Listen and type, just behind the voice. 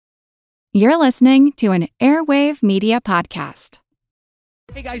You're listening to an Airwave Media Podcast.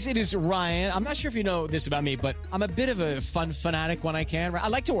 Hey guys, it is Ryan. I'm not sure if you know this about me, but I'm a bit of a fun fanatic when I can. I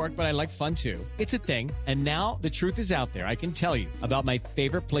like to work, but I like fun too. It's a thing. And now the truth is out there. I can tell you about my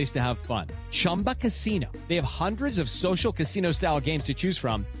favorite place to have fun. Chumba Casino. They have hundreds of social casino style games to choose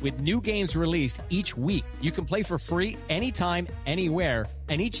from with new games released each week. You can play for free anytime, anywhere.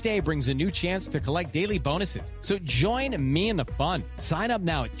 And each day brings a new chance to collect daily bonuses. So join me in the fun. Sign up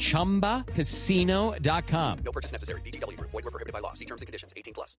now at ChumbaCasino.com. No purchase necessary. VGW. Void where prohibited by law. See terms and conditions.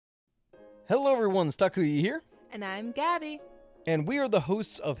 18+. Hello everyone, Stakuyi here. And I'm Gabby. And we are the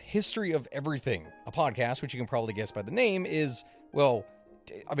hosts of History of Everything, a podcast which you can probably guess by the name is, well,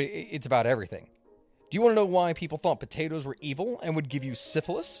 it's about everything. Do you want to know why people thought potatoes were evil and would give you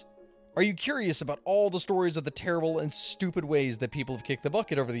syphilis? Are you curious about all the stories of the terrible and stupid ways that people have kicked the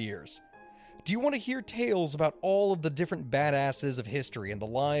bucket over the years? Do you want to hear tales about all of the different badasses of history and the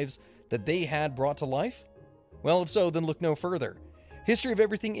lives that they had brought to life? Well, if so, then look no further. History of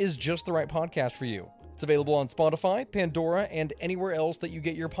Everything is just the right podcast for you. It's available on Spotify, Pandora, and anywhere else that you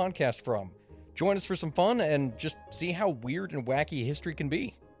get your podcast from. Join us for some fun and just see how weird and wacky history can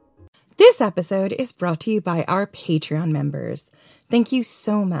be. This episode is brought to you by our Patreon members. Thank you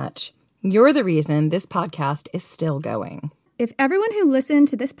so much. You're the reason this podcast is still going. If everyone who listened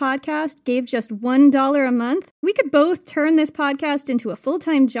to this podcast gave just $1 a month, we could both turn this podcast into a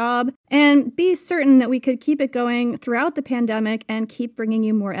full-time job and be certain that we could keep it going throughout the pandemic and keep bringing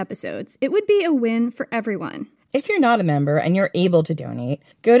you more episodes. It would be a win for everyone. If you're not a member and you're able to donate,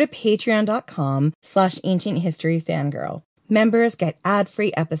 go to patreon.com/ancienthistoryfangirl. Members get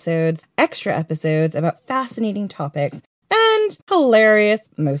ad-free episodes, extra episodes about fascinating topics, and hilarious,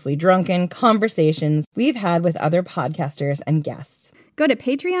 mostly drunken conversations we've had with other podcasters and guests. Go to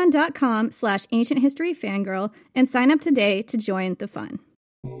patreon.com/ancienthistoryfangirl and sign up today to join the fun.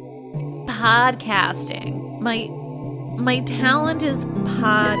 Podcasting. My talent is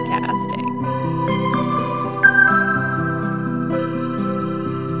podcasting.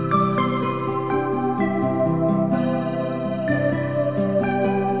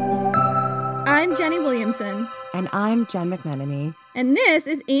 I'm Jenny Williamson. And I'm Jen McMenemy. And this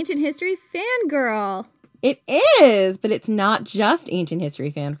is Ancient History Fangirl. It is, but it's not just Ancient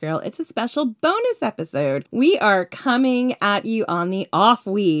History Fangirl. It's a special bonus episode. We are coming at you on the off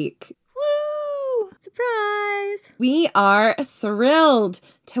week. Woo! Surprise! We are thrilled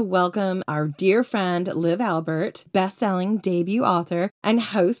to welcome our dear friend Liv Albert, best-selling debut author and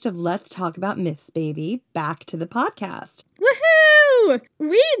host of Let's Talk About Myths, Baby, back to the podcast. Woohoo!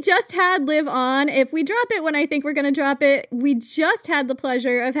 We just had Liv on. If we drop it when I think we're going to drop it, we just had the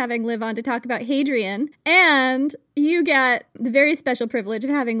pleasure of having Liv on to talk about Hadrian. And you get the very special privilege of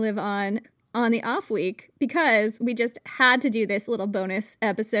having Liv on the off week because we just had to do this little bonus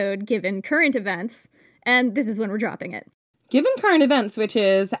episode given current events. And this is when we're dropping it. Given current events, which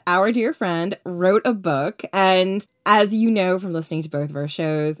is our dear friend wrote a book, and as you know from listening to both of our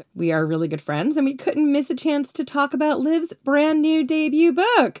shows, we are really good friends, and we couldn't miss a chance to talk about Liv's brand new debut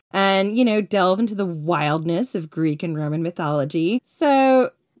book and, delve into the wildness of Greek and Roman mythology.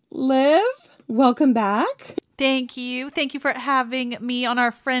 So, Liv, welcome back. Thank you. Thank you for having me on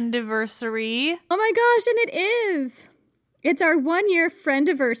our friendiversary. Oh my gosh, and it is. It's our 1-year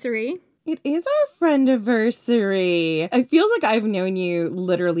friendiversary. It is our friendiversary. It feels like I've known you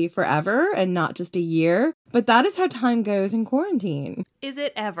literally forever and not just a year, but that is how time goes in quarantine. Is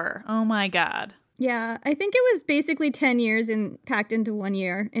it ever? Oh my God. Yeah, I think it was basically 10 years packed into 1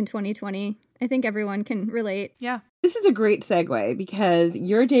 year in 2020. I think everyone can relate. Yeah. This is a great segue because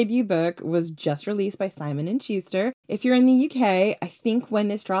your debut book was just released by Simon & Schuster. If you're in the UK, I think when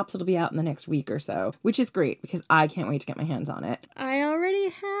this drops, it'll be out in the next week or so, which is great because I can't wait to get my hands on it. I already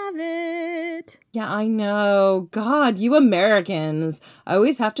have it. Yeah, I know. God, you Americans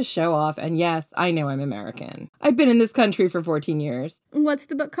always have to show off. And yes, I know I'm American. I've been in this country for 14 years. What's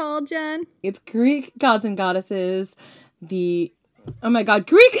the book called, Jen? It's Greek Gods and Goddesses. Oh my God,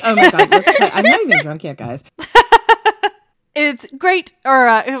 Greek. Oh my God. I'm not even drunk yet, guys. It's great,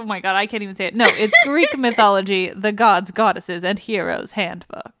 oh my God, I can't even say it. No, it's Greek mythology, the gods, goddesses, and heroes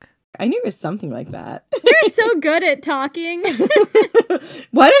handbook. I knew it was something like that. You're so good at talking.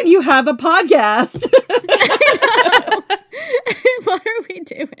 Why don't you have a podcast? I know. What are we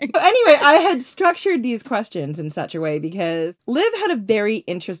doing? Anyway, I had structured these questions in such a way because Liv had a very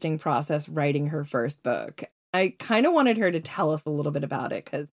interesting process writing her first book. I kind of wanted her to tell us a little bit about it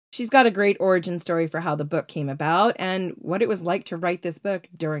because she's got a great origin story for how the book came about and what it was like to write this book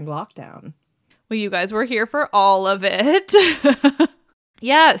during lockdown. Well, you guys were here for all of it.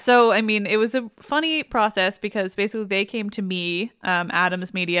 Yeah, so I mean, it was a funny process because basically they came to me,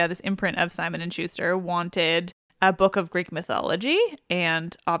 Adams Media, this imprint of Simon and Schuster, wanted a book of Greek mythology,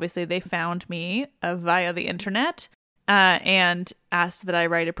 and obviously they found me via the internet and asked that I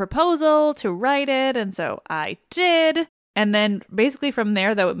write a proposal to write it, and so I did. And then basically from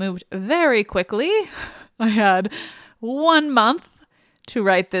there, though, it moved very quickly. I had 1 month to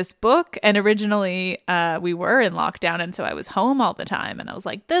write this book, and originally we were in lockdown, and so I was home all the time, and I was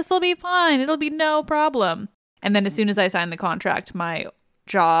like, this will be fine, it'll be no problem. And then as soon as I signed the contract, my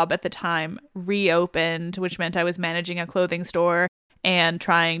job at the time reopened, which meant I was managing a clothing store and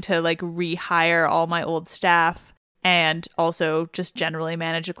trying to like rehire all my old staff, and also just generally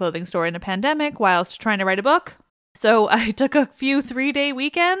manage a clothing store in a pandemic whilst trying to write a book. So I took a few 3-day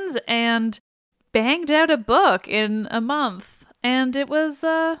weekends and banged out a book in a month. And it was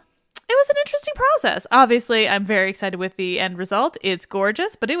an interesting process. Obviously, I'm very excited with the end result. It's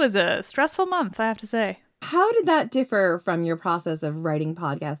gorgeous, but it was a stressful month, I have to say. How did that differ from your process of writing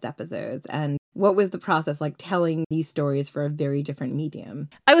podcast episodes? And what was the process like telling these stories for a very different medium?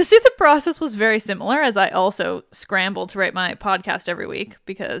 I would say the process was very similar, as I also scramble to write my podcast every week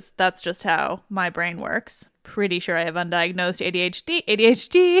because that's just how my brain works. Pretty sure I have undiagnosed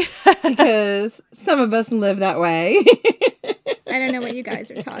ADHD. Because some of us live that way. I don't know what you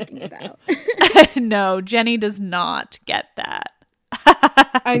guys are talking about. No, Jenny does not get that.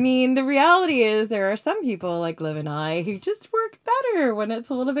 I mean, the reality is there are some people like Liv and I who just work better when it's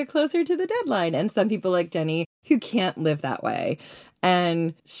a little bit closer to the deadline. And some people like Jenny who can't live that way.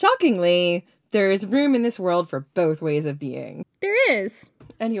 And shockingly, there is room in this world for both ways of being. There is.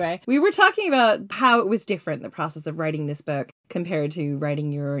 Anyway, we were talking about how it was different, the process of writing this book compared to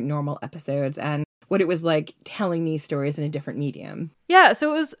writing your normal episodes, and what it was like telling these stories in a different medium. Yeah,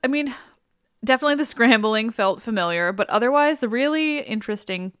 so it was, I mean, definitely the scrambling felt familiar, but otherwise the really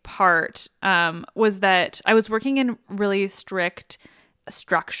interesting part was that I was working in really strict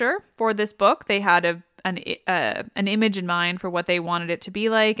structure for this book. They had an image in mind for what they wanted it to be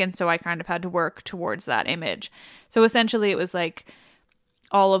like, and so I kind of had to work towards that image. So essentially it was like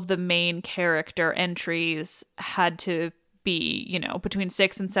all of the main character entries had to be, you know, between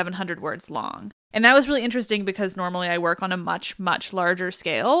 600 and 700 words long. And that was really interesting because normally I work on a much, much larger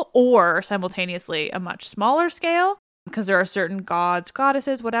scale or simultaneously a much smaller scale because there are certain gods,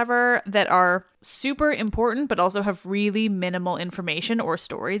 goddesses, whatever, that are super important but also have really minimal information or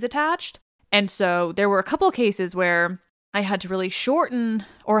stories attached. And so there were a couple of cases where I had to really shorten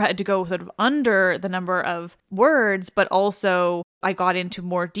or had to go sort of under the number of words, but also I got into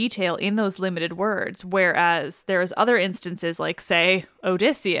more detail in those limited words. Whereas there's other instances like, say,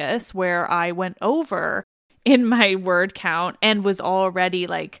 Odysseus, where I went over in my word count and was already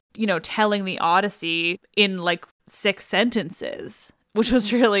like, you know, telling the Odyssey in like 6 sentences, which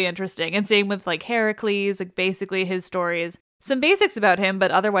was really interesting. And same with like Heracles, like basically his story is some basics about him,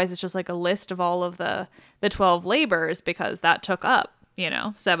 but otherwise it's just like a list of all of the 12 labors because that took up,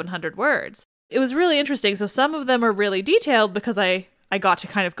 700 words. It was really interesting. So some of them are really detailed because I got to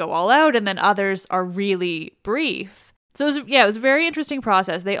kind of go all out, and then others are really brief. So it was a very interesting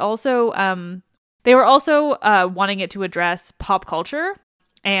process. They also were also wanting it to address pop culture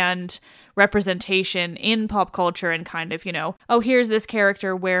and representation in pop culture and kind of, oh, here's this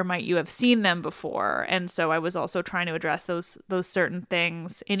character, where might you have seen them before? And so I was also trying to address those certain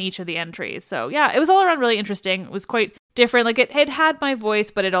things in each of the entries. So yeah, it was all around really interesting. It was quite different. Like it had my voice,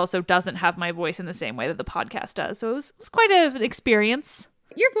 but it also doesn't have my voice in the same way that the podcast does. So it was quite an experience.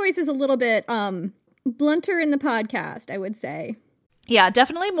 Your voice is a little bit blunter in the podcast, I would say. Yeah,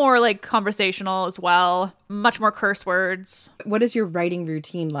 definitely more like conversational as well. Much more curse words. What is your writing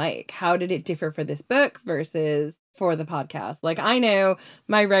routine like? How did it differ for this book versus for the podcast? Like, I know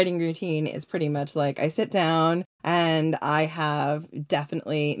my writing routine is pretty much like I sit down and I have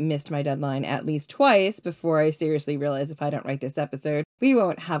definitely missed my deadline at least twice before I seriously realize if I don't write this episode, we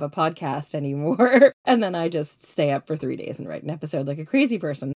won't have a podcast anymore. And then I just stay up for 3 days and write an episode like a crazy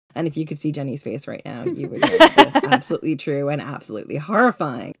person. And if you could see Jenny's face right now, you would know that is absolutely true and absolutely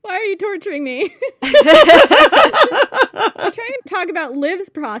horrifying. Why are you torturing me? I'm trying to talk about Liv's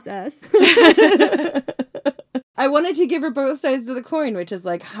process. I wanted to give her both sides of the coin, which is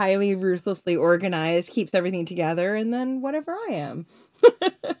like highly ruthlessly organized, keeps everything together, and then whatever I am.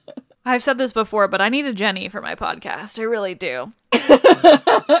 I've said this before, but I need a Jenny for my podcast. I really do.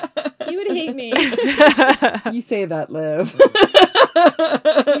 You would hate me. You say that, Liv.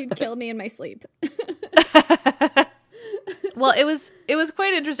 You'd kill me in my sleep. Well, it was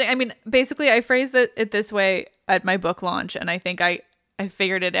quite interesting. I mean, basically, I phrased it this way at my book launch, and I think I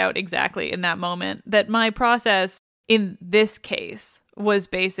figured it out exactly in that moment, that my process in this case was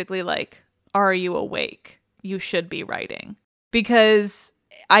basically like, are you awake? You should be writing. Because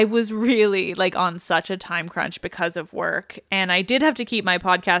I was really like on such a time crunch because of work. And I did have to keep my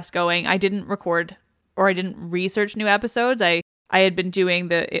podcast going. I didn't record or I didn't research new episodes. I had been doing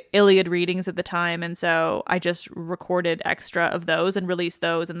the Iliad readings at the time. And so I just recorded extra of those and released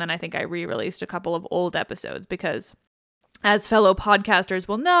those. And then I think I re-released a couple of old episodes because, as fellow podcasters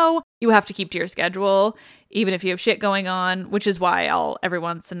will know, you have to keep to your schedule, even if you have shit going on, which is why I'll every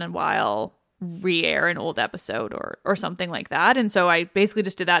once in a while re-air an old episode or something like that. And so I basically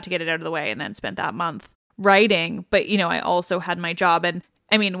just did that to get it out of the way and then spent that month writing. But, you know, I also had my job. And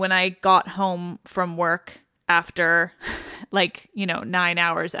I mean, when I got home from work after 9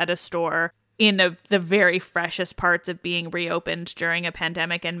 hours at a store in the very freshest parts of being reopened during a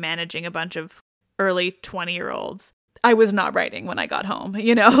pandemic and managing a bunch of early 20-year-olds, I was not writing when I got home,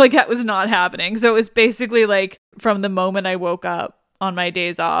 that was not happening. So it was basically like from the moment I woke up on my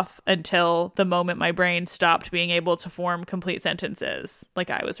days off until the moment my brain stopped being able to form complete sentences,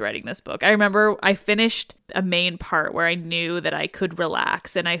 like I was writing this book. I remember I finished a main part where I knew that I could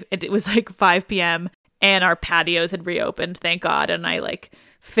relax, and it was like 5 p.m. and our patios had reopened, thank God, and I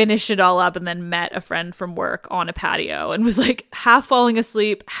finished it all up and then met a friend from work on a patio and was like half falling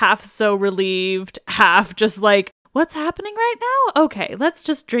asleep, half so relieved, half just like, what's happening right now? Okay, let's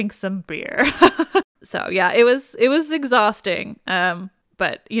just drink some beer. So yeah, it was exhausting.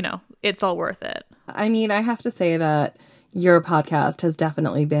 But it's all worth it. I mean, I have to say that your podcast has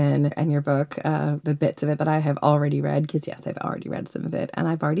definitely been, and your book, the bits of it that I have already read, because yes, I've already read some of it, and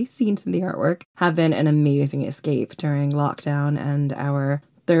I've already seen some of the artwork, have been an amazing escape during lockdown and our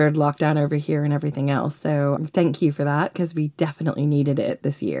third lockdown over here and everything else. So thank you for that, because we definitely needed it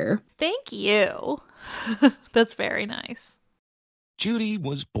this year. Thank you. That's very nice. Judy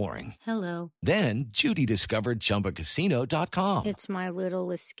was boring. Hello. Then Judy discovered ChumbaCasino.com. It's my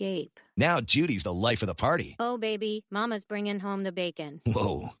little escape. Now Judy's the life of the party. Oh, baby, mama's bringing home the bacon.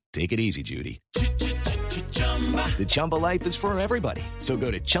 Whoa, take it easy, Judy. The Chumba life is for everybody. So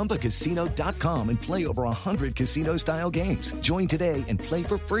go to ChumbaCasino.com and play over 100 casino-style games. Join today and play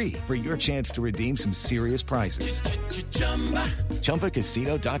for free for your chance to redeem some serious prizes.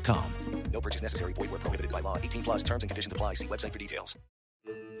 ChumbaCasino.com. No purchase necessary. Void where prohibited by law. 18 plus terms and conditions apply. See website for details.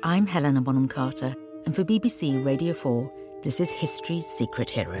 I'm Helena Bonham Carter, and for BBC Radio 4, this is History's Secret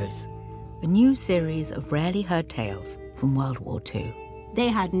Heroes, a new series of rarely heard tales from World War II. They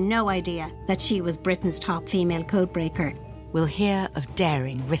had no idea that she was Britain's top female codebreaker. We'll hear of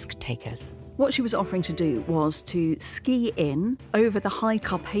daring risk-takers. What she was offering to do was to ski in over the high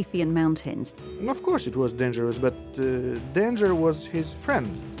Carpathian mountains. Of course it was dangerous, but danger was his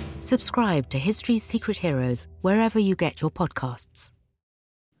friend. Subscribe to History's Secret Heroes wherever you get your podcasts.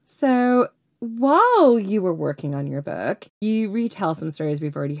 So while you were working on your book, you retell some stories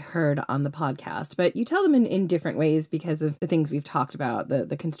we've already heard on the podcast, but you tell them in different ways because of the things we've talked about,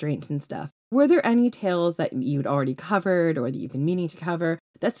 the constraints and stuff. Were there any tales that you'd already covered or that you've been meaning to cover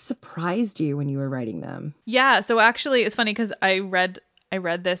that surprised you when you were writing them? Yeah, so actually it's funny because I read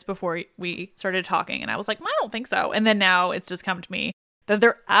this before we started talking and I was like, I don't think so. And then now it's just come to me that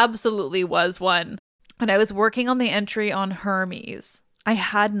there absolutely was one. And I was working on the entry on Hermes. I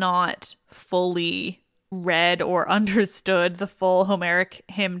had not fully read or understood the full Homeric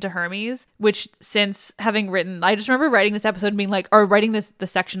hymn to Hermes, which since having written, I just remember writing this episode and being like, or writing the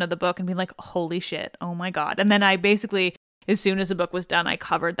section of the book and being like, holy shit, oh my God. And then I basically, as soon as the book was done, I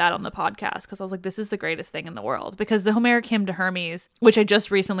covered that on the podcast because I was like, this is the greatest thing in the world. Because the Homeric hymn to Hermes, which I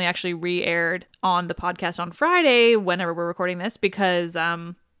just recently actually re-aired on the podcast on Friday, whenever we're recording this, because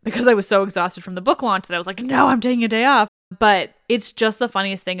I was so exhausted from the book launch that I was like, no, I'm taking a day off. But it's just the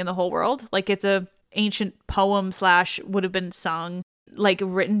funniest thing in the whole world. Like, it's a ancient poem / would have been sung, like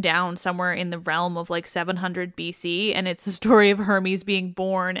written down somewhere in the realm of like 700 BC. And it's the story of Hermes being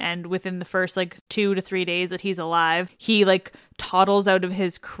born. And within the first like 2 to 3 days that he's alive, he like toddles out of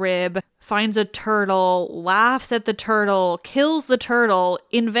his crib, finds a turtle, laughs at the turtle, kills the turtle,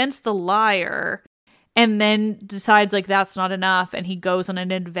 invents the lyre, and then decides like that's not enough. And he goes on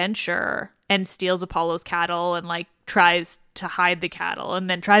an adventure and steals Apollo's cattle and like tries to hide the cattle and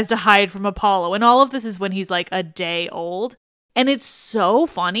then tries to hide from Apollo. And all of this is when he's like a day old. And it's so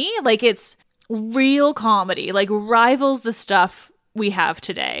funny. Like, it's real comedy, like rivals the stuff we have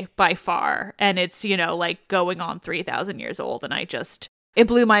today by far. And it's, like going on 3,000 years old. And it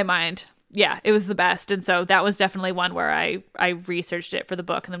blew my mind. Yeah, it was the best. And so that was definitely one where I researched it for the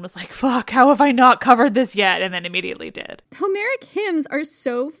book and then was like, fuck, how have I not covered this yet? And then immediately did. Homeric hymns are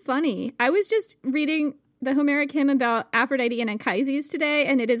so funny. I was just reading the Homeric hymn about Aphrodite and Anchises today,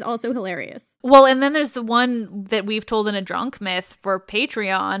 and it is also hilarious. Well, and then there's the one that we've told in a drunk myth for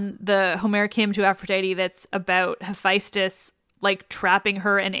Patreon, the Homeric hymn to Aphrodite that's about Hephaestus, like, trapping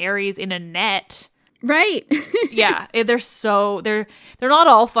her and Ares in a net. Right. Yeah, they're not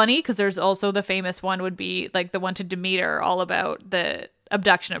all funny, because there's also the famous one would be like the one to Demeter, all about the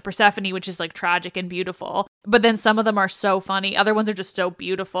abduction of Persephone, which is like tragic and beautiful. But then some of them are so funny. Other ones are just so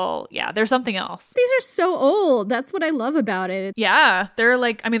beautiful. Yeah, there's something else. These are so old. That's what I love about it. Yeah, they're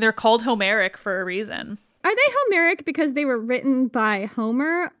like, I mean, they're called Homeric for a reason. Are they Homeric because they were written by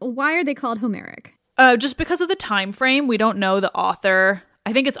Homer? Why are they called Homeric? Just because of the time frame. We don't know the author.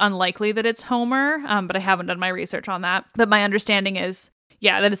 I think it's unlikely that it's Homer, but I haven't done my research on that. But my understanding is,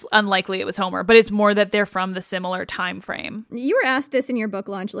 yeah, that it's unlikely it was Homer, but it's more that they're from the similar time frame. You were asked this in your book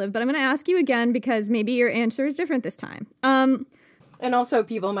launch, Liv, but I'm going to ask you again because maybe your answer is different this time. And also,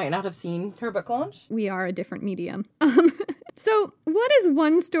 people might not have seen her book launch. We are a different medium. So what is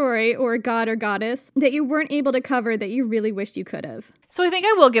one story or god or goddess that you weren't able to cover that you really wished you could have? So I think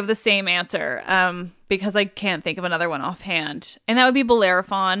I will give the same answer because I can't think of another one offhand. And that would be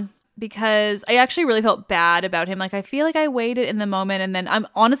Bellerophon, because I actually really felt bad about him. Like, I feel like I waited in the moment, and then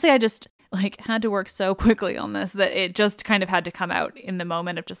I just like had to work so quickly on this that it just kind of had to come out in the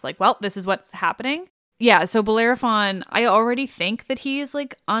moment of just like, well, this is what's happening. Yeah, so Bellerophon, I already think that he is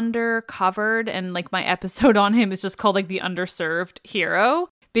like undercovered, and like my episode on him is just called like the underserved hero,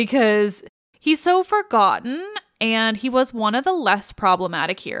 because he's so forgotten, and he was one of the less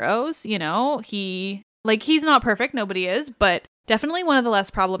problematic heroes, you know? He's not perfect, nobody is, but definitely one of the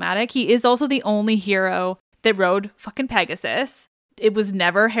less problematic. He is also the only hero that rode fucking Pegasus. It was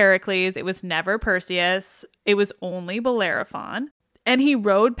never Heracles, it was never Perseus, it was only Bellerophon. And he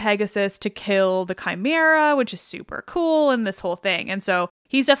rode Pegasus to kill the Chimera, which is super cool, and this whole thing. And so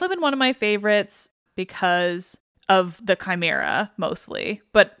he's definitely been one of my favorites because of the Chimera, mostly,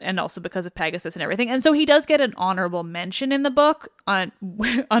 and also because of Pegasus and everything. And so he does get an honorable mention in the book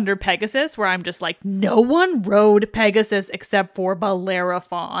under Pegasus, where I'm just like, no one rode Pegasus except for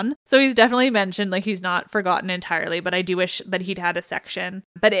Bellerophon. So he's definitely mentioned, like, he's not forgotten entirely, but I do wish that he'd had a section.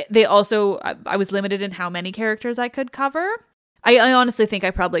 But I was limited in how many characters I could cover. I honestly think I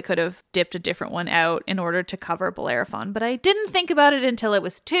probably could have dipped a different one out in order to cover Bellerophon, but I didn't think about it until it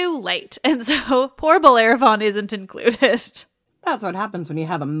was too late. And so poor Bellerophon isn't included. That's what happens when you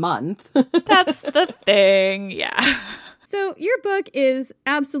have a month. That's the thing, yeah. So your book is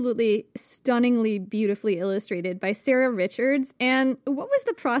absolutely stunningly beautifully illustrated by Sarah Richards. And what was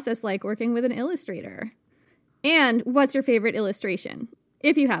the process like working with an illustrator? And what's your favorite illustration,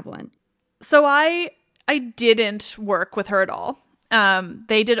 if you have one? So I didn't work with her at all.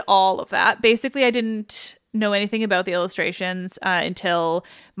 They did all of that. Basically, I didn't know anything about the illustrations until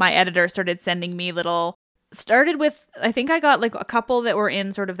my editor started sending me started with, I think I got like a couple that were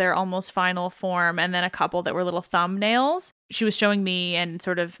in sort of their almost final form, and then a couple that were little thumbnails. She was showing me and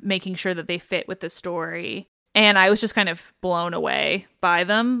sort of making sure that they fit with the story. And I was just kind of blown away by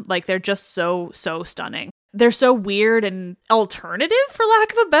them. Like, they're just so stunning. They're so weird and alternative, for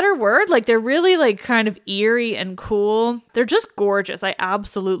lack of a better word. Like, they're really like kind of eerie and cool. They're just gorgeous. I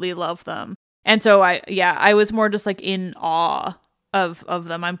absolutely love them. And so I was more just like in awe of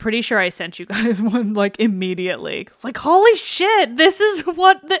them. I'm pretty sure I sent you guys one like immediately. It's like, holy shit, this is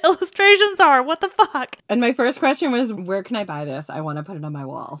what the illustrations are. What the fuck? And my first question was, where can I buy this? I want to put it on my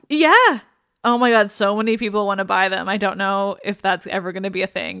wall. Yeah. Oh my God, so many people want to buy them. I don't know if that's ever going to be a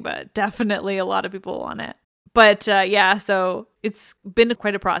thing, but definitely a lot of people want it. But yeah, so it's been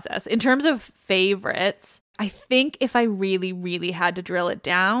quite a process. In terms of favorites, I think if I really, really had to drill it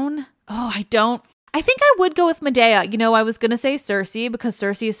down, I think I would go with Medea. You know, I was going to say Circe because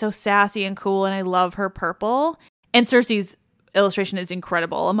Circe is so sassy and cool, and I love her purple. And Circe's illustration is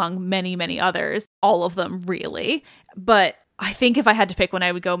incredible among many, many others. All of them, really. But I think if I had to pick one,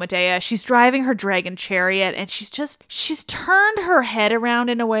 I would go Medea. She's driving her dragon chariot, and she's turned her head around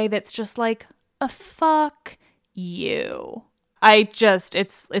in a way that's just like, a fuck you.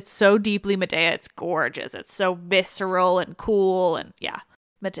 It's so deeply Medea. It's gorgeous. It's so visceral and cool, and yeah,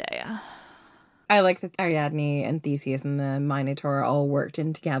 Medea. I like that Ariadne and Theseus and the Minotaur all worked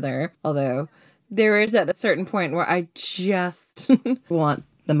in together, although there is at a certain point where I just want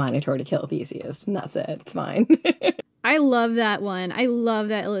the Minotaur to kill Theseus, and that's it. It's fine. I love that one. I love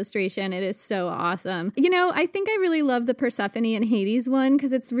that illustration. It is so awesome. You know, I think I really love the Persephone and Hades one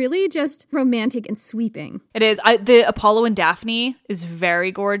because it's really just romantic and sweeping. It is. The Apollo and Daphne is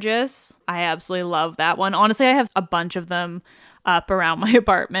very gorgeous. I absolutely love that one. Honestly, I have a bunch of them up around my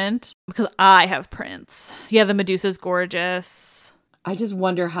apartment because I have prints. Yeah, the Medusa's gorgeous. I just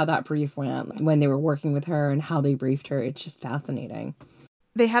wonder how that brief went when they were working with her and how they briefed her. It's just fascinating.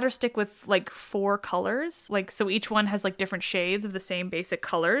 They had her stick with like 4 colors. Like, so each one has like different shades of the same basic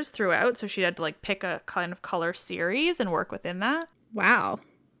colors throughout. So she had to like pick a kind of color series and work within that. Wow.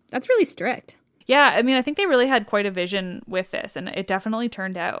 That's really strict. Yeah. I mean, I think they really had quite a vision with this, and it definitely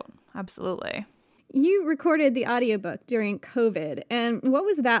turned out. Absolutely. You recorded the audiobook during COVID, and what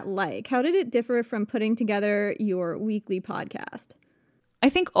was that like? How did it differ from putting together your weekly podcast? I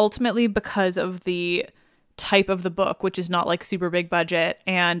think ultimately because of the type of the book, which is not like super big budget,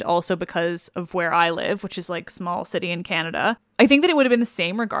 and also because of where I live, which is like small city in Canada, I think that it would have been the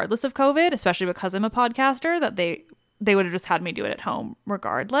same regardless of COVID, especially because I'm a podcaster, that they would have just had me do it at home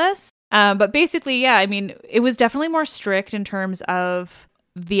regardless. But basically, yeah, I mean, it was definitely more strict in terms of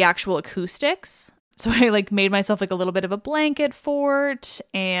the actual acoustics. So I like made myself like a little bit of a blanket fort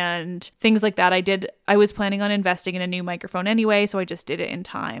and things like that. I was planning on investing in a new microphone anyway, so I just did it in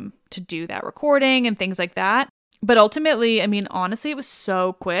time to do that recording and things like that. But ultimately, I mean, honestly, it was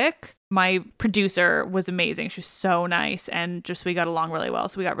so quick. My producer was amazing. She was so nice, and just we got along really well.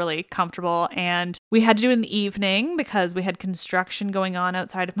 So we got really comfortable, and we had to do it in the evening because we had construction going on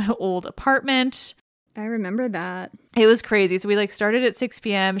outside of my old apartment. I remember that. It was crazy. So we like started at 6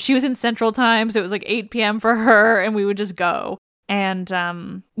 p.m. She was in Central Time, so it was like 8 p.m. for her, and we would just go. And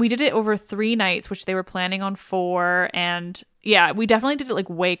we did it over 3 nights, which they were planning on 4. And yeah, we definitely did it like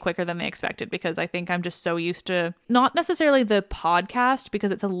way quicker than they expected, because I think I'm just so used to not necessarily the podcast,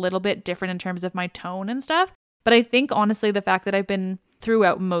 because it's a little bit different in terms of my tone and stuff. But I think honestly, the fact that I've been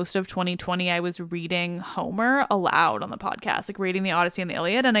throughout most of 2020, I was reading Homer aloud on the podcast, like reading the Odyssey and the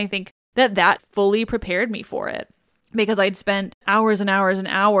Iliad. And I think that fully prepared me for it, because I'd spent hours and hours and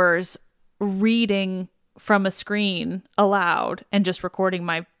hours reading from a screen aloud and just recording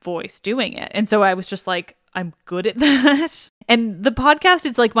my voice doing it. And so I was just like, I'm good at that. And the podcast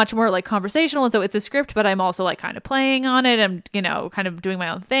is like much more like conversational. And so it's a script, but I'm also like kind of playing on it and, you know, kind of doing my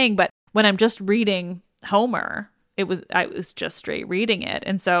own thing. But when I'm just reading Homer, I was just straight reading it.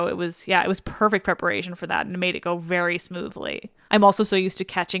 And so it was perfect preparation for that, and it made it go very smoothly. I'm also so used to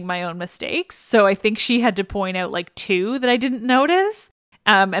catching my own mistakes. So I think she had to point out like 2 that I didn't notice.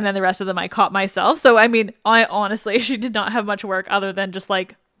 And then the rest of them I caught myself. So, I mean, I honestly, she did not have much work other than just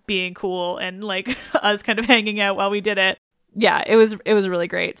like being cool and like us kind of hanging out while we did it. Yeah, it was really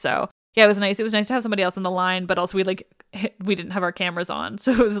great. So yeah, it was nice. It was nice to have somebody else on the line, but also we didn't have our cameras on.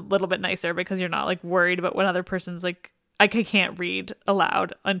 So it was a little bit nicer because you're not like worried about when other person's like, I can't read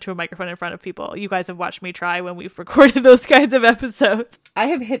aloud onto a microphone in front of people. You guys have watched me try when we've recorded those kinds of episodes. I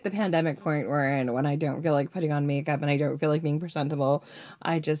have hit the pandemic point when I don't feel like putting on makeup and I don't feel like being presentable,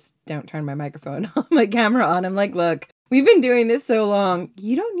 I just don't turn my microphone on, my camera on. I'm like, look, we've been doing this so long.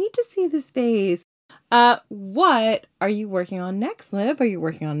 You don't need to see this face. What are you working on next, Liv? Are you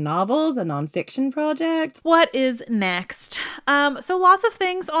working on novels, a nonfiction project? What is next? So lots of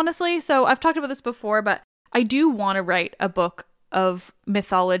things, honestly. So I've talked about this before, but I do want to write a book of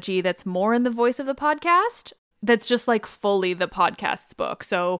mythology that's more in the voice of the podcast. That's just like fully the podcast's book.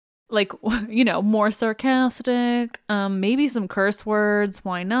 So like, you know, more sarcastic, maybe some curse words.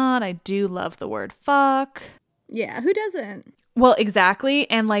 Why not? I do love the word fuck. Yeah, who doesn't? Well, exactly.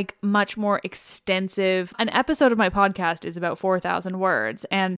 And like much more extensive. An episode of my podcast is about 4,000 words.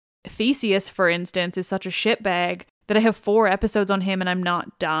 And Theseus, for instance, is such a shitbag that I have 4 episodes on him and I'm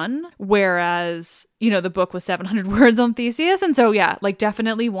not done. Whereas, you know, the book was 700 words on Theseus. And so, yeah, like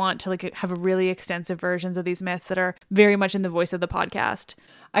definitely want to like have really extensive versions of these myths that are very much in the voice of the podcast.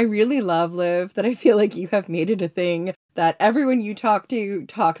 I really love, Liv, that I feel like you have made it a thing that everyone you talk to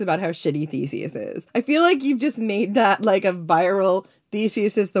talks about how shitty Theseus is. I feel like you've just made that like a viral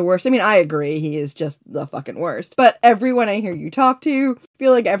Theseus is the worst. I mean, I agree, he is just the fucking worst. But everyone I hear you talk to,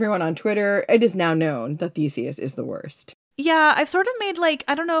 feel like everyone on Twitter, it is now known that Theseus is the worst. Yeah, I've sort of made like,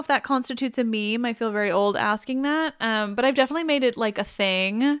 I don't know if that constitutes a meme. I feel very old asking that. But I've definitely made it like a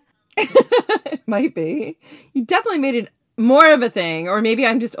thing. It might be. You definitely made it more of a thing, or maybe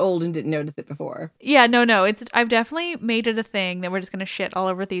I'm just old and didn't notice it before. Yeah, no, I've definitely made it a thing that we're just gonna shit all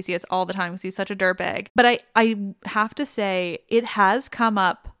over Theseus all the time because he's such a dirtbag. But I have to say, it has come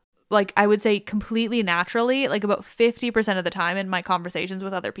up, like I would say completely naturally, like about 50% of the time in my conversations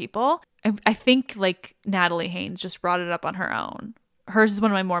with other people. I think like Natalie Haynes just brought it up on her own. Hers is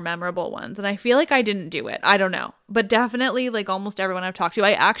one of my more memorable ones, and I feel like I didn't do it. I don't know. But definitely, like almost everyone I've talked to,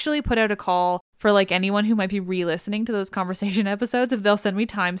 I actually put out a call for like anyone who might be re-listening to those conversation episodes if they'll send me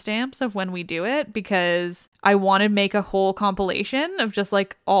timestamps of when we do it, because I want to make a whole compilation of just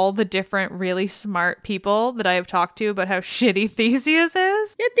like all the different really smart people that I have talked to about how shitty Theseus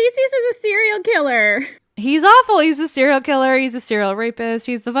is. Yeah, Theseus is a serial killer. He's awful. He's a serial killer. He's a serial rapist.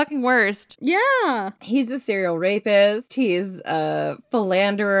 He's the fucking worst. Yeah. He's a serial rapist. He's a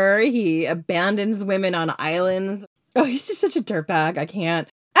philanderer. He abandons women on islands. Oh, he's just such a dirtbag. I can't.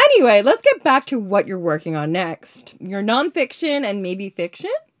 Anyway, let's get back to what you're working on next. Your nonfiction and maybe fiction?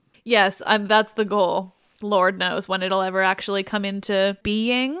 Yes, that's the goal. Lord knows when it'll ever actually come into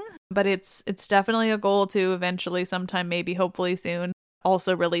being. But it's definitely a goal to eventually, sometime, maybe, hopefully soon,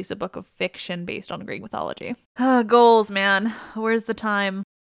 also release a book of fiction based on Greek mythology. Goals, man. Where's the time?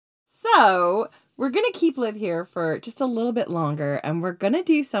 So, we're going to keep Liv here for just a little bit longer, and we're going to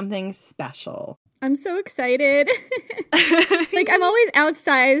do something special. I'm so excited. Like, I'm always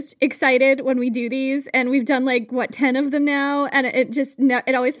outsized excited when we do these, and we've done, 10 of them now, and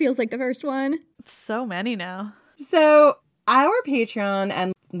it always feels like the first one. So many now. So, our Patreon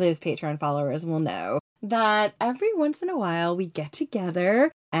and Liv's Patreon followers will know that every once in a while we get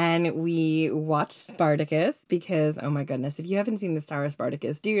together and we watch Spartacus because, oh my goodness, if you haven't seen the Star of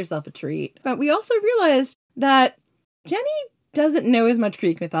Spartacus, do yourself a treat. But we also realized that Jenny doesn't know as much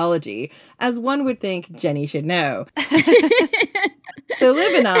Greek mythology as one would think Jenny should know. So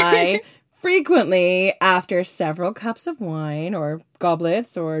Liv and I frequently, after several cups of wine or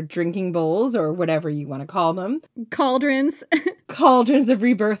goblets or drinking bowls or whatever you want to call them. Cauldrons. Cauldrons of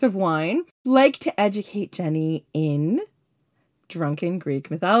rebirth of wine. Like to educate Jenny in drunken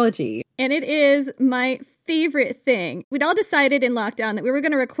Greek mythology. And it is my favorite thing. We'd all decided in lockdown that we were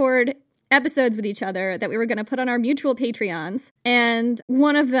going to record episodes with each other that we were going to put on our mutual Patreons. And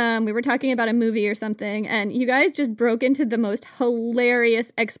one of them, we were talking about a movie or something, and you guys just broke into the most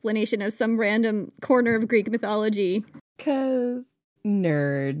hilarious explanation of some random corner of Greek mythology. 'Cause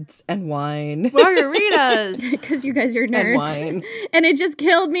nerds and wine. Margaritas! Because you guys are nerds. And wine. And it just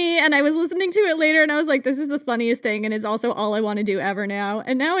killed me, and I was listening to it later, and I was like, this is the funniest thing, and it's also all I want to do ever now.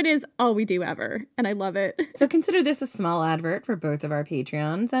 And now it is all we do ever, and I love it. So consider this a small advert for both of our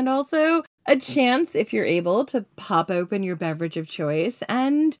Patreons, and also a chance, if you're able, to pop open your beverage of choice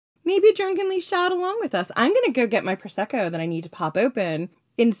and maybe drunkenly shout along with us. I'm going to go get my Prosecco that I need to pop open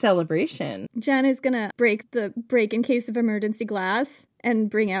in celebration. Jen is going to break the break in case of emergency glass and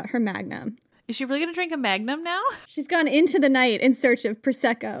bring out her Magnum. Is she really going to drink a Magnum now? She's gone into the night in search of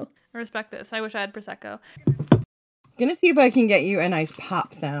Prosecco. I respect this. I wish I had Prosecco. Gonna see if I can get you a nice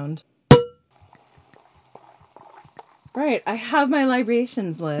pop sound. Right, I have my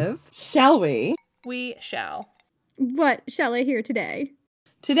libations, Liv. Shall we? We shall. What shall I hear today?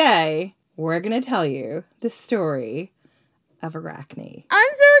 Today, we're gonna tell you the story of Arachne. I'm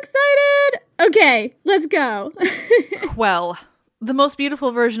so excited! Okay, let's go. Well, the most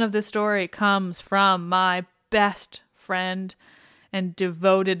beautiful version of this story comes from my best friend and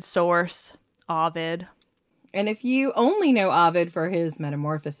devoted source, Ovid. And if you only know Ovid for his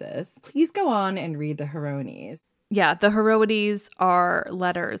Metamorphosis, please go on and read the Heroines. Yeah, the Heroides are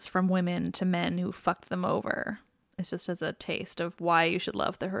letters from women to men who fucked them over. It's just as a taste of why you should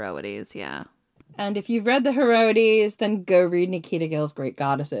love the Heroides, yeah. And if you've read the Heroides, then go read Nikita Gill's Great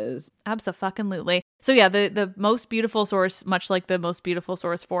Goddesses. Abso-fucking-lutely. So yeah, the most beautiful source, much like the most beautiful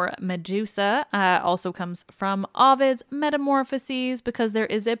source for Medusa, also comes from Ovid's Metamorphoses, because there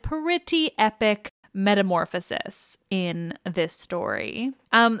is a pretty epic metamorphosis in this story.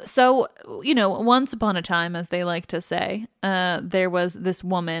 So, you know, once upon a time, as they like to say, there was this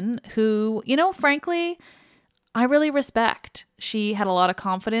woman who, you know, frankly, I really respect. She had a lot of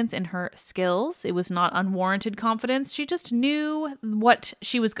confidence in her skills. It was not unwarranted confidence. She just knew what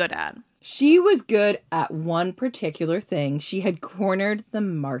she was good at. She was good at one particular thing. She had cornered the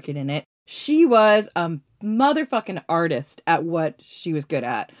market in it. She was a motherfucking artist at what she was good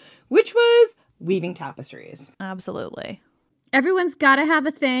at, which was weaving tapestries. Absolutely. Everyone's got to have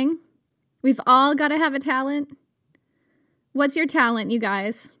a thing. We've all got to have a talent. What's your talent, you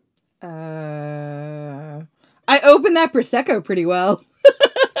guys? I opened that Prosecco pretty well.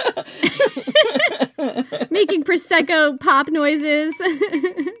 Making Prosecco pop noises.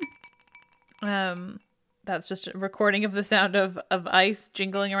 That's just a recording of the sound of ice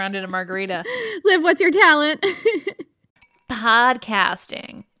jingling around in a margarita. Liv, what's your talent?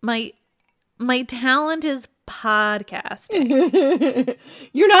 Podcasting. My talent is podcasting.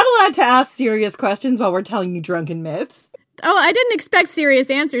 You're not allowed to ask serious questions while we're telling you drunken myths. Oh, I didn't expect serious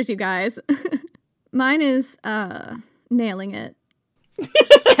answers, you guys. Mine is nailing it.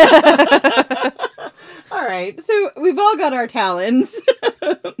 All right, so we've all got our talents.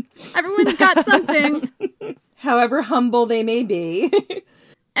 Everyone's got something. However humble they may be.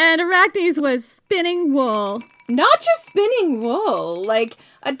 And Arachne's was spinning wool. Not just spinning wool. Like,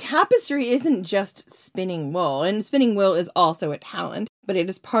 a tapestry isn't just spinning wool. And spinning wool is also a talent, but it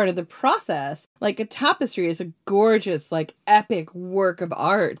is part of the process. Like, a tapestry is a gorgeous, like, epic work of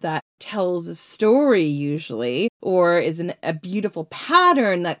art that tells a story, usually, or is a beautiful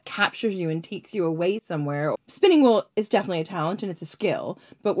pattern that captures you and takes you away somewhere. Spinning wool is definitely a talent and it's a skill.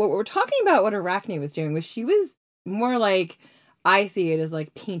 But what we're talking about, what Arachne was doing, was she was more like, I see it as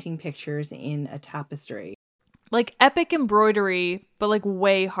like painting pictures in a tapestry. Like epic embroidery, but like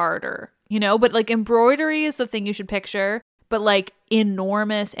way harder, you know? But like embroidery is the thing you should picture, but like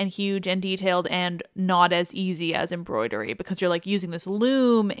enormous and huge and detailed and not as easy as embroidery because you're like using this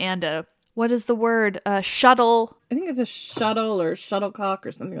loom and what is the word? A shuttle. I think it's a shuttle or shuttlecock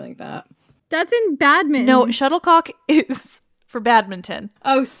or something like that. That's in badminton. No, shuttlecock is for badminton.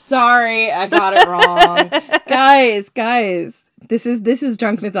 Oh, sorry. I got it wrong. Guys, this is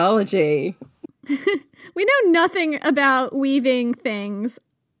drunk mythology. We know nothing about weaving things.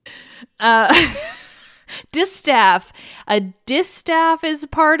 Distaff. A distaff is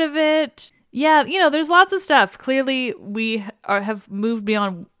part of it. Yeah, you know, there's lots of stuff. Clearly, we have moved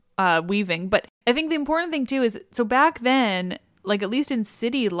beyond weaving. But I think the important thing, too, is so back then, like at least in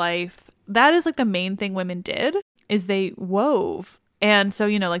city life, that is like the main thing women did, is they wove. And so,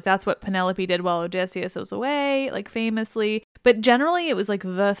 you know, like that's what Penelope did while Odysseus was away, like famously. But generally, it was like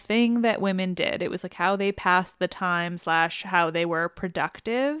the thing that women did. It was like how they passed the time / how they were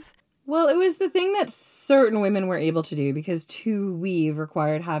productive. Well, it was the thing that certain women were able to do because to weave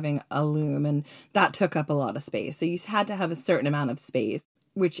required having a loom, and that took up a lot of space. So you had to have a certain amount of space,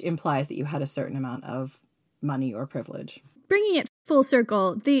 which implies that you had a certain amount of money or privilege. Bringing it full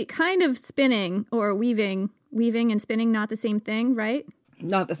circle, the kind of spinning or weaving and spinning, not the same thing, right?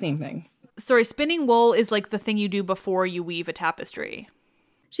 Not the same thing. Sorry, spinning wool is like the thing you do before you weave a tapestry.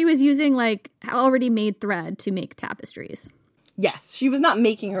 She was using like already made thread to make tapestries. Yes, she was not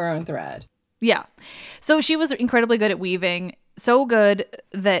making her own thread. Yeah. So she was incredibly good at weaving, so good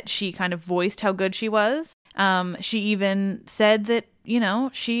that she kind of voiced how good she was. She even said that, you know,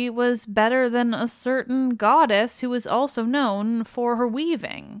 she was better than a certain goddess who was also known for her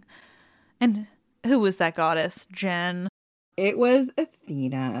weaving. And who was that goddess, Jen? It was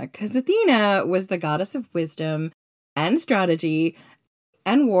Athena, because Athena was the goddess of wisdom and strategy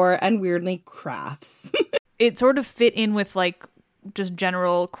and war and weirdly crafts. It sort of fit in with like just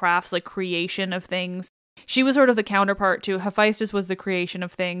general crafts, like creation of things. She was sort of the counterpart to Hephaestus was the creation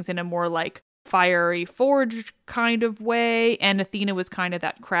of things in a more like fiery forged kind of way, and Athena was kind of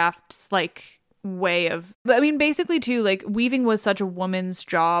that crafts like way of, I mean, basically too, like weaving was such a woman's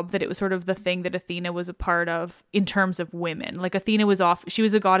job that it was sort of the thing that Athena was a part of in terms of women. Like Athena was she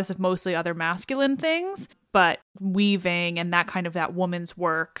was a goddess of mostly other masculine things, but weaving and that kind of that woman's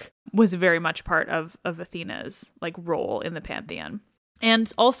work was very much part of Athena's like role in the pantheon.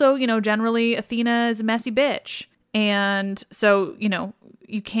 And also, you know, generally Athena is a messy bitch. And so, you know,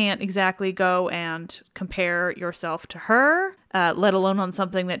 you can't exactly go and compare yourself to her, let alone on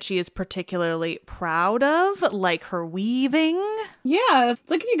something that she is particularly proud of, like her weaving. Yeah,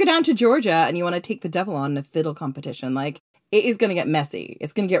 it's like if you go down to Georgia and you want to take the devil on a fiddle competition, like, it is going to get messy.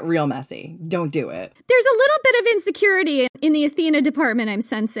 It's going to get real messy. Don't do it. There's a little bit of insecurity in the Athena department, I'm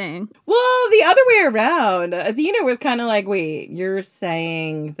sensing. Well, the other way around. Athena was kind of like, wait, you're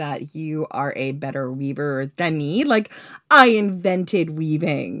saying that you are a better weaver than me? Like, I invented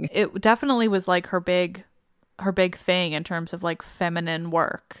weaving. It definitely was like her big thing in terms of like feminine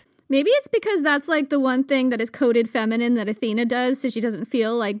work. Maybe it's because that's like the one thing that is coded feminine that Athena does, so she doesn't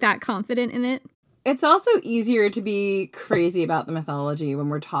feel like that confident in it. It's also easier to be crazy about the mythology when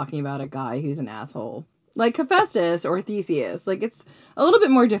we're talking about a guy who's an asshole. Like Hephaestus or Theseus. Like, it's a little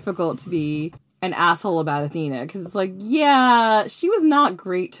bit more difficult to be an asshole about Athena, because it's like, yeah, she was not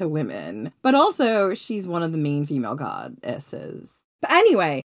great to women, but also she's one of the main female goddesses. But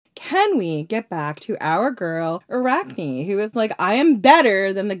anyway, can we get back to our girl Arachne, who is like, I am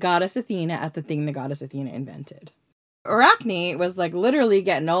better than the goddess Athena at the thing the goddess Athena invented. Arachne was like literally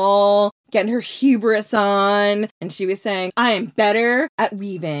getting her hubris on, and she was saying, I am better at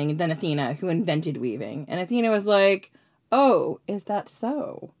weaving than Athena, who invented weaving. And Athena was like, oh, is that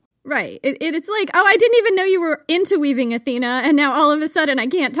so? Right. It's like, oh, I didn't even know you were into weaving, Athena, and now all of a sudden I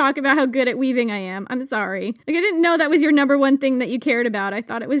can't talk about how good at weaving I am. I'm sorry. Like, I didn't know that was your number one thing that you cared about. I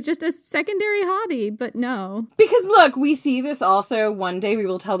thought it was just a secondary hobby, but no. Because look, we see this also, one day we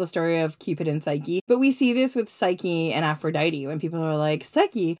will tell the story of Cupid and Psyche, but we see this with Psyche and Aphrodite when people are like,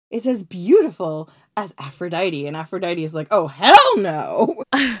 Psyche is as beautiful as Aphrodite. And Aphrodite is like, oh, hell no.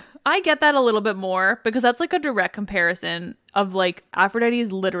 I get that a little bit more because that's like a direct comparison of like Aphrodite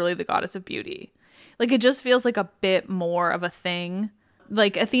is literally the goddess of beauty. Like it just feels like a bit more of a thing.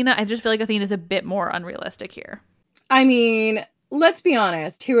 Like Athena, I just feel like Athena's a bit more unrealistic here. I mean, let's be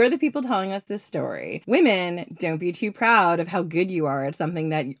honest. Who are the people telling us this story? Women, don't be too proud of how good you are at something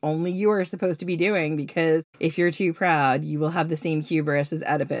that only you are supposed to be doing, because if you're too proud, you will have the same hubris as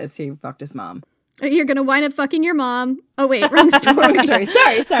Oedipus, who fucked his mom. You're going to wind up fucking your mom. Oh, wait, wrong story. Wrong story.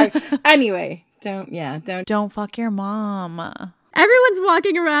 Sorry. Anyway, don't fuck your mom. Everyone's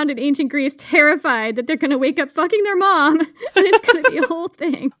walking around in ancient Greece terrified that they're going to wake up fucking their mom, and it's going to be a whole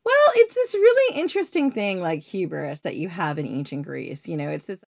thing. Well, it's this really interesting thing like hubris that you have in ancient Greece. You know, it's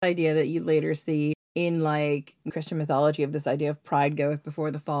this idea that you later see in like Christian mythology of this idea of pride goeth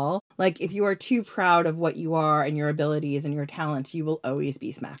before the fall. Like if you are too proud of what you are and your abilities and your talents, you will always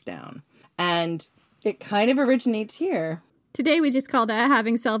be smacked down. And it kind of originates here. Today we just call that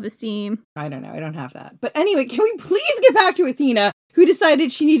having self-esteem. I don't know. I don't have that. But anyway, can we please get back to Athena, who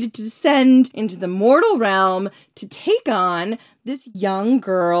decided she needed to descend into the mortal realm to take on this young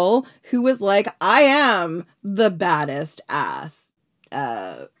girl who was like, I am the baddest ass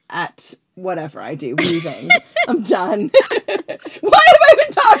at whatever I do, weaving. I'm done. Why have I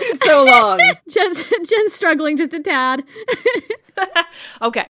been talking so long? Jen's struggling just a tad.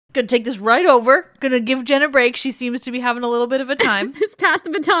 Okay. Gonna take this right over. Gonna give Jen a break. She seems to be having a little bit of a time. Just pass the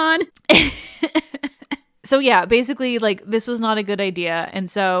baton. So yeah, basically, like, this was not a good idea.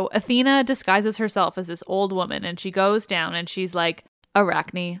 And so Athena disguises herself as this old woman, and she goes down and she's like,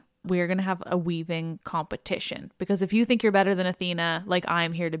 Arachne, we're gonna have a weaving competition. Because if you think you're better than Athena, like,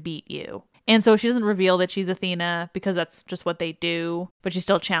 I'm here to beat you. And so she doesn't reveal that she's Athena because that's just what they do. But she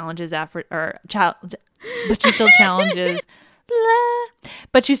still challenges But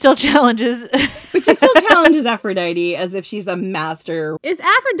she still challenges Aphrodite as if she's a master. Is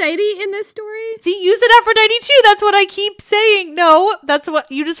Aphrodite in this story? See, you said Aphrodite too. That's what I keep saying. No, that's what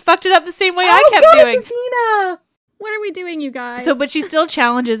you just fucked it up the same way I kept doing. Athena! What are we doing, you guys? But she still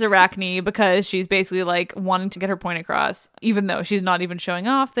challenges Arachne because she's basically like wanting to get her point across, even though she's not even showing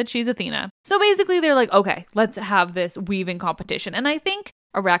off that she's Athena. So basically they're like, okay, let's have this weaving competition. And I think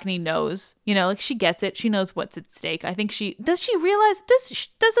Arachne knows, you know, like she gets it. She knows what's at stake. I think does she realize,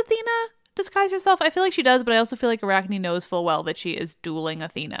 does Athena disguise herself? I feel like she does, but I also feel like Arachne knows full well that she is dueling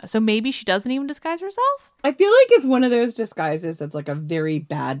Athena. So maybe she doesn't even disguise herself? I feel like it's one of those disguises that's like a very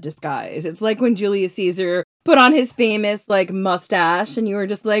bad disguise. It's like when Julius Caesar put on his famous like mustache and you were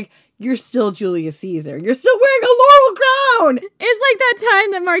just like, you're still Julius Caesar. You're still wearing a laurel crown. It's like that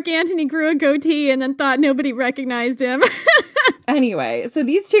time that Mark Antony grew a goatee and then thought nobody recognized him. Anyway, so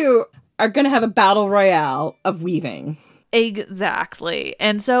these two are going to have a battle royale of weaving. Exactly.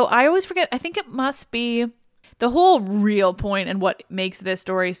 And so I always forget, I think it must be the whole real point and what makes this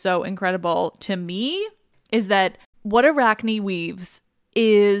story so incredible to me is that what Arachne weaves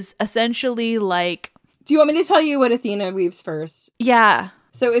is essentially like... Do you want me to tell you what Athena weaves first? Yeah.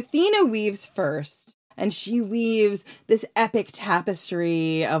 So Athena weaves first, and she weaves this epic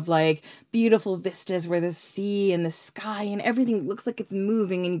tapestry of like beautiful vistas where the sea and the sky and everything looks like it's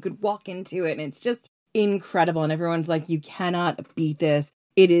moving and you could walk into it and it's just incredible. And everyone's like, you cannot beat this.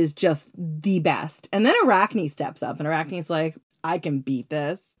 It is just the best. And then Arachne steps up and Arachne's like, I can beat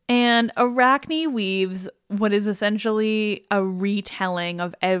this. And Arachne weaves what is essentially a retelling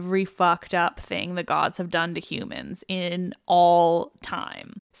of every fucked up thing the gods have done to humans in all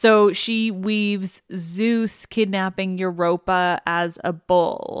time. So she weaves Zeus kidnapping Europa as a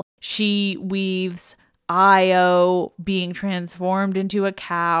bull. She weaves Io being transformed into a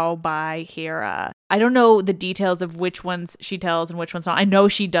cow by Hera. I don't know the details of which ones she tells and which ones not. I know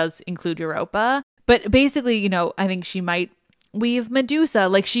she does include Europa. But basically, you know, I think she might weave Medusa.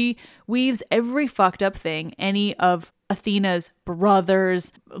 Like she weaves every fucked up thing any of Athena's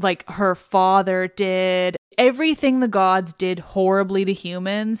brothers, like her father did. Everything the gods did horribly to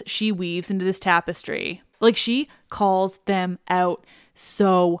humans, she weaves into this tapestry. Like she calls them out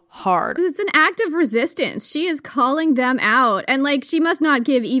so hard. It's an act of resistance. She is calling them out. And like she must not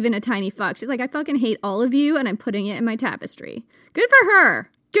give even a tiny fuck. She's like, I fucking hate all of you and I'm putting it in my tapestry. Good for her.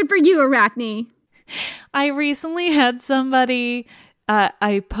 Good for you, Arachne. I recently had somebody,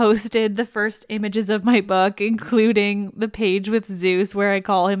 I posted the first images of my book, including the page with Zeus where I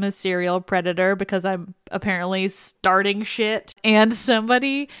call him a serial predator because I'm apparently starting shit. And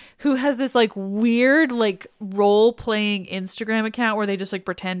somebody who has this like weird like role-playing Instagram account where they just like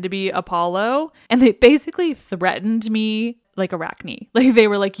pretend to be Apollo. And they basically threatened me like Arachne. Like they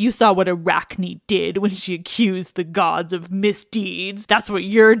were like, you saw what Arachne did when she accused the gods of misdeeds. That's what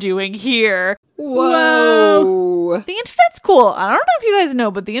you're doing here. Whoa. The internet's cool. I don't know if you guys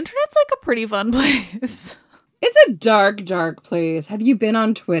know, but the internet's like a pretty fun place. It's a dark, dark place. Have you been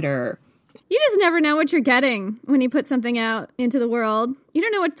on Twitter? You just never know what you're getting when you put something out into the world. You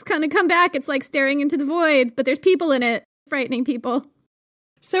don't know what's going to come back. It's like staring into the void, but there's people in it, frightening people.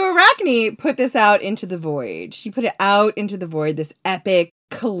 So Arachne put this out into the void. She put it out into the void, this epic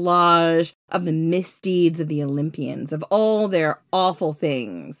collage of the misdeeds of the Olympians, of all their awful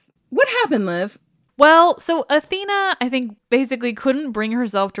things. What happened, Liv? Well, so Athena, I think, basically couldn't bring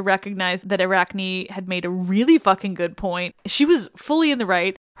herself to recognize that Arachne had made a really fucking good point. She was fully in the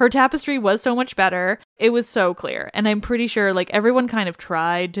right. Her tapestry was so much better. It was so clear. And I'm pretty sure like everyone kind of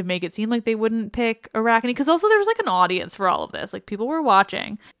tried to make it seem like they wouldn't pick Arachne, because also there was like an audience for all of this. Like people were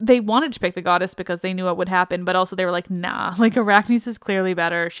watching. They wanted to pick the goddess because they knew what would happen, but also they were like, nah, like Arachne's is clearly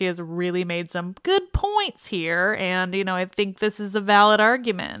better. She has really made some good points here. And, you know, I think this is a valid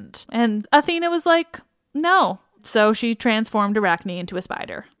argument. And Athena was like, no. So she transformed Arachne into a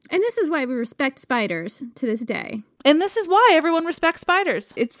spider. And this is why we respect spiders to this day. And this is why everyone respects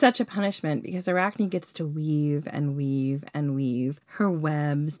spiders. It's such a punishment because Arachne gets to weave and weave and weave her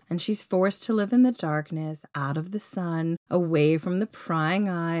webs, and she's forced to live in the darkness, out of the sun, away from the prying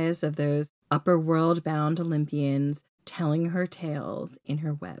eyes of those upper world-bound Olympians telling her tales in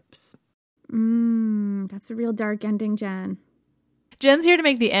her webs. That's a real dark ending, Jen. Jen's here to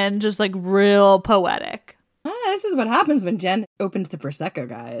make the end just like real poetic. This is what happens when Jen opens the Prosecco,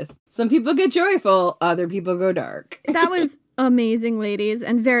 guys. Some people get joyful, other people go dark. That was amazing, ladies,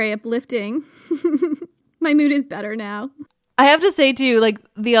 and very uplifting. My mood is better now. I have to say, too, like,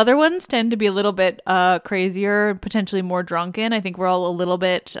 the other ones tend to be a little bit crazier, potentially more drunken. I think we're all a little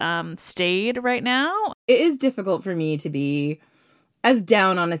bit staid right now. It is difficult for me to be as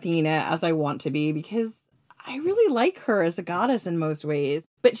down on Athena as I want to be, because I really like her as a goddess in most ways,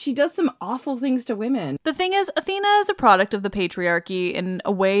 but she does some awful things to women. The thing is, Athena is a product of the patriarchy in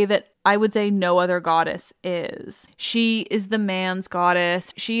a way that I would say no other goddess is. She is the man's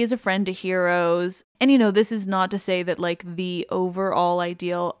goddess. She is a friend to heroes. And, you know, this is not to say that, like, the overall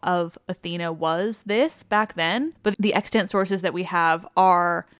ideal of Athena was this back then, but the extant sources that we have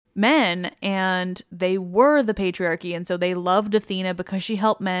are men, and they were the patriarchy, and so they loved Athena because she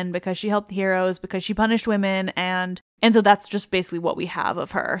helped men, because she helped heroes, because she punished women, and so that's just basically what we have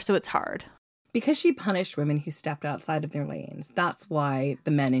of her. So it's hard. Because she punished women who stepped outside of their lanes. That's why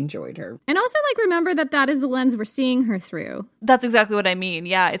the men enjoyed her. And also, like, remember that is the lens we're seeing her through. That's exactly what I mean.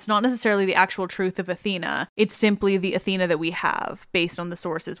 Yeah, it's not necessarily the actual truth of Athena. It's simply the Athena that we have based on the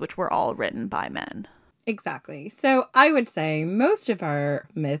sources, which were all written by men. Exactly. So I would say most of our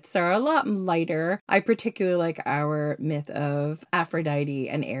myths are a lot lighter. I particularly like our myth of Aphrodite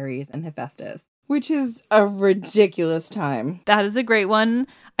and Ares and Hephaestus, which is a ridiculous time. That is a great one.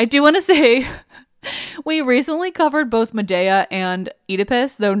 I do want to say we recently covered both Medea and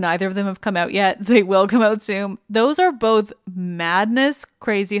Oedipus, though neither of them have come out yet. They will come out soon. Those are both madness,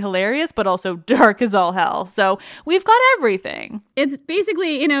 crazy, hilarious, but also dark as all hell. So we've got everything. It's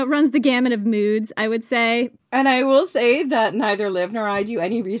basically, you know, runs the gamut of moods, I would say. And I will say that neither Liv nor I do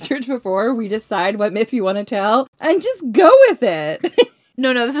any research before we decide what myth we want to tell and just go with it.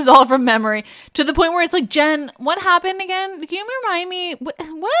 No, this is all from memory. To the point where it's like, Jen, what happened again? Can you remind me? What?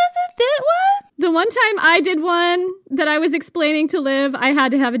 The one time I did one that I was explaining to Liv, I had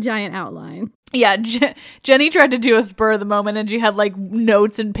to have a giant outline. Yeah, Jenny tried to do a spur of the moment, and she had like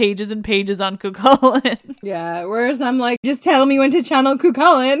notes and pages on Cuchulainn. Yeah, whereas I'm like, just tell me when to channel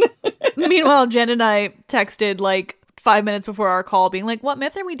Cuchulainn. Meanwhile, Jen and I texted like 5 minutes before our call being like, what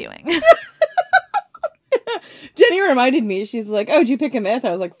myth are we doing? Jenny reminded me, she's like, oh, did you pick a myth?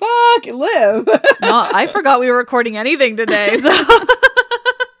 I was like, fuck, Liv. No, I forgot we were recording anything today. So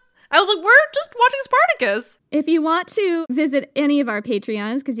I was like, we're just watching Spartacus. If you want to visit any of our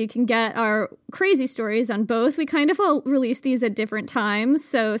Patreons, because you can get our crazy stories on both, we kind of all release these at different times.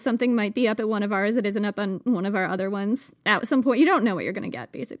 So something might be up at one of ours that isn't up on one of our other ones. At some point, you don't know what you're going to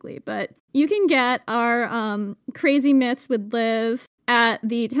get, basically. But you can get our crazy myths with Liv at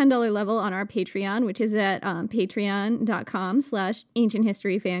the $10 level on our Patreon, which is at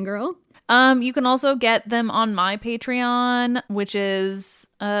patreon.com/ancienthistoryfangirl. You can also get them on my Patreon, which is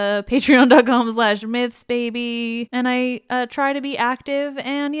patreon.com/mythsbaby. And I try to be active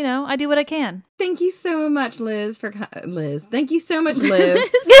and, you know, I do what I can. Thank you so much, Liz, Liz. Thank you so much, Liz.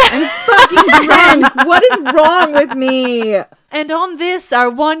 I'm fucking drunk. What is wrong with me? And on this, our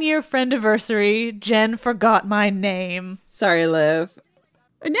 1-year friendiversary, Jen forgot my name. Sorry, Liv.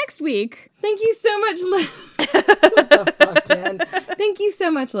 Next week. Thank you so much, Liv. What the fuck? Thank you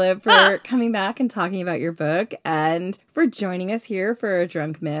so much, Liv, for coming back and talking about your book and for joining us here for a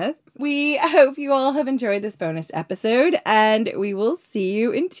Drunk Myth. We hope you all have enjoyed this bonus episode, and we will see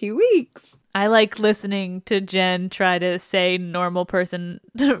you in 2 weeks. I like listening to Jen try to say normal person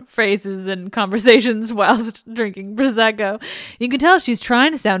phrases and conversations whilst drinking Prosecco. You can tell she's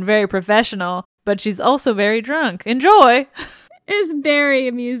trying to sound very professional, but she's also very drunk. Enjoy! It's very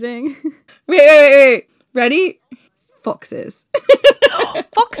amusing. Wait. Ready? Foxes.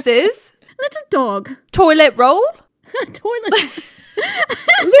 Foxes? Little dog. Toilet roll? Toilet.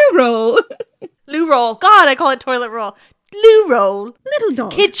 Loo roll. Loo roll. God, I call it toilet roll. Loo roll. Little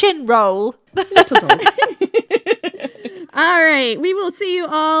dog. Kitchen roll. Little dog. All right. We will see you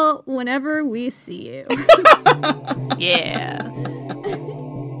all whenever we see you. Yeah.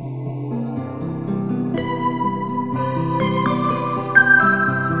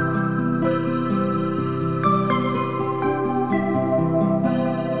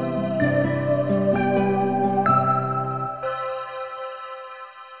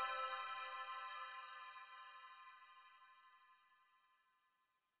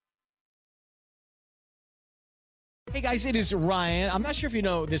 Hey guys, it is Ryan. I'm not sure if you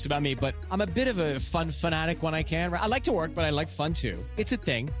know this about me, but I'm a bit of a fun fanatic when I can. I like to work, but I like fun too. It's a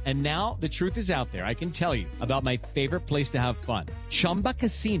thing. And now the truth is out there. I can tell you about my favorite place to have fun. Chumba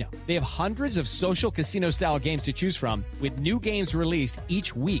Casino. They have hundreds of social casino style games to choose from with new games released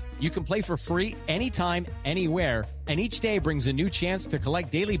each week. You can play for free anytime, anywhere. And each day brings a new chance to collect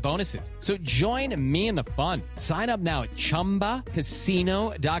daily bonuses. So join me in the fun. Sign up now at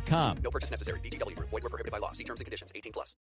ChumbaCasino.com. No purchase necessary. VGW. Void where prohibited by law. See terms and conditions. 18+.